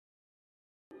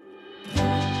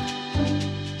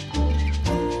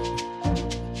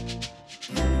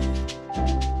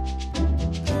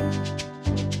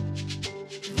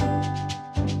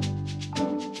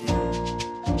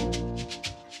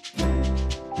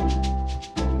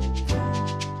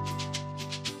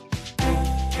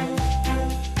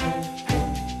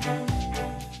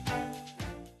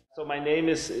my name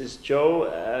is Joe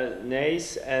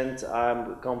Nijs, and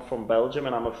I come from Belgium,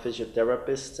 and I'm a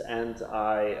physiotherapist, and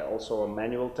I also a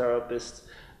manual therapist,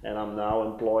 and I'm now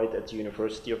employed at the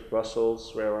University of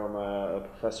Brussels, where I'm a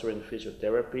professor in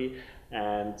physiotherapy,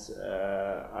 and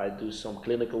I do some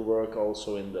clinical work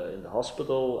also in the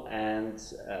hospital, and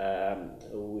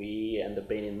we and the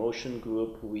Pain in Motion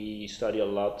group, we study a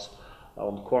lot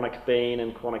on chronic pain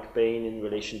in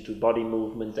relation to body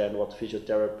movement and what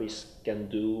physiotherapists can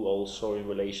do also in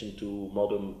relation to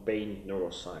modern pain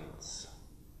neuroscience.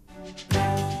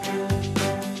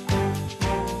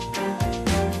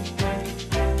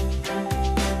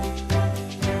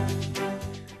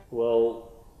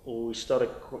 Well, we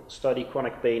study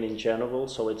chronic pain in general,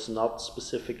 so it's not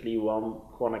specifically one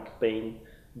chronic pain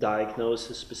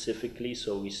diagnosis specifically,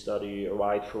 so we study a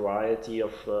wide variety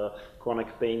of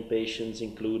chronic pain patients,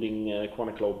 including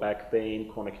chronic low back pain,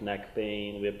 chronic neck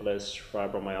pain, whiplash,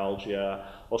 fibromyalgia,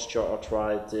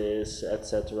 osteoarthritis,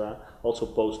 etc. Also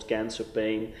post-cancer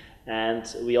pain. And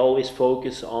we always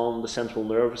focus on the central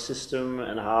nervous system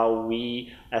and how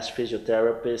we as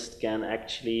physiotherapists can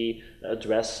actually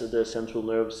address the central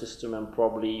nervous system and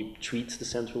probably treat the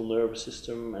central nervous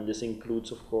system. And this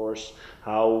includes, of course,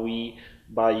 how we,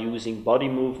 by using body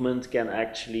movement, can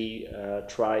actually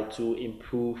try to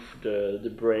improve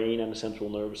the brain and the central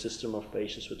nervous system of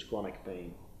patients with chronic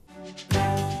pain.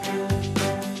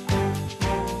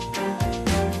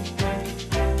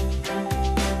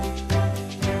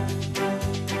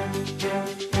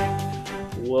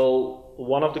 Well,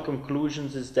 one of the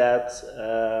conclusions is that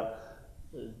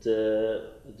the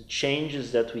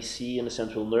changes that we see in the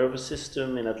central nervous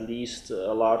system in at least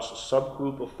a large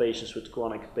subgroup of patients with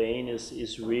chronic pain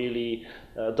is really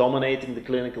dominating the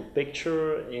clinical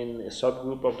picture in a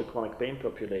subgroup of the chronic pain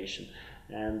population.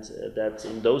 And that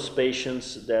in those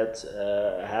patients that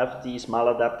have these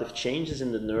maladaptive changes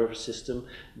in the nervous system,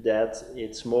 that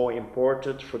it's more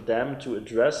important for them to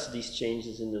address these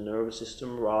changes in the nervous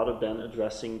system rather than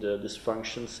addressing the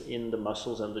dysfunctions in the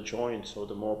muscles and the joints. So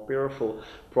the more peripheral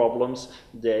problems,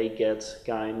 they get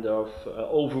kind of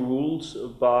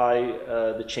overruled by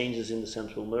the changes in the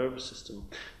central nervous system.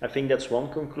 I think that's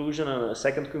one conclusion, and a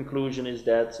second conclusion is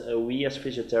that we as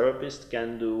physiotherapists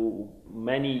can do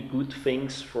many good things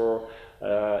for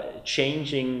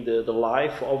changing the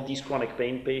life of these chronic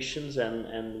pain patients,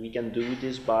 and we can do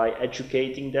this by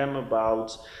educating them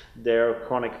about their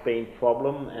chronic pain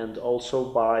problem and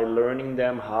also by learning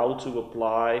them how to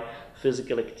apply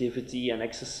physical activity and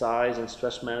exercise and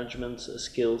stress management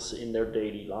skills in their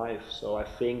daily life. So I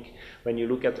think when you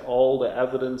look at all the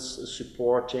evidence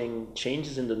supporting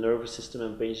changes in the nervous system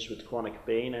in patients with chronic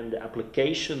pain and the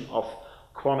application of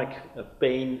chronic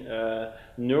pain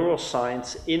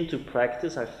neuroscience into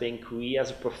practice, I think we as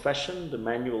a profession, the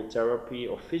manual therapy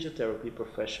or physiotherapy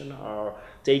profession, are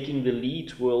taking the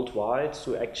lead worldwide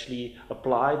to actually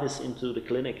apply this into the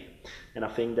clinic. And I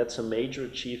think that's a major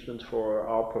achievement for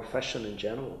our profession in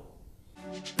general.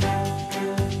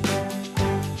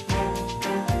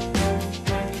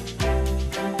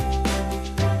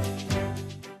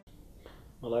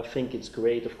 Well, I think it's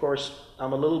great. Of course,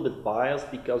 I'm a little bit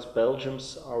biased because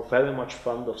Belgians are very much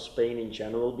fond of Spain in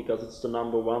general, because it's the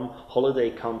 #1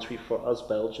 holiday country for us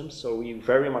Belgians. So we're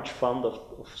very much fond of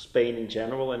Spain in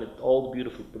general and all the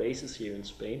beautiful places here in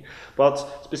Spain. But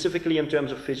specifically in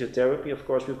terms of physiotherapy, of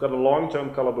course, we've got a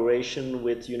long-term collaboration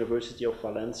with the University of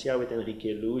Valencia, with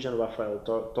Enrique Luge and Rafael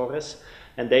Torres.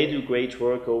 And they do great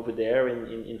work over there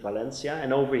in Valencia.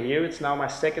 And over here, it's now my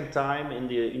second time in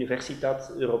the Universidad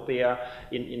Europea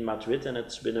in Madrid. And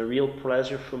it's been a real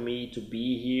pleasure for me to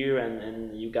be here.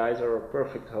 And you guys are a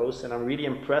perfect host. And I'm really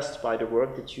impressed by the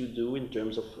work that you do in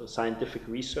terms of scientific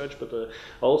research, but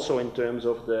also in terms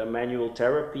of the manual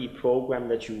therapy program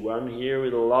that you run here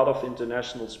with a lot of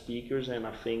international speakers. And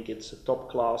I think it's a top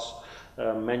class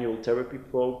manual therapy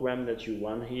program that you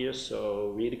run here,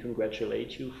 so really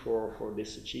congratulate you for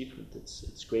this achievement.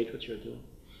 It's great what you're doing.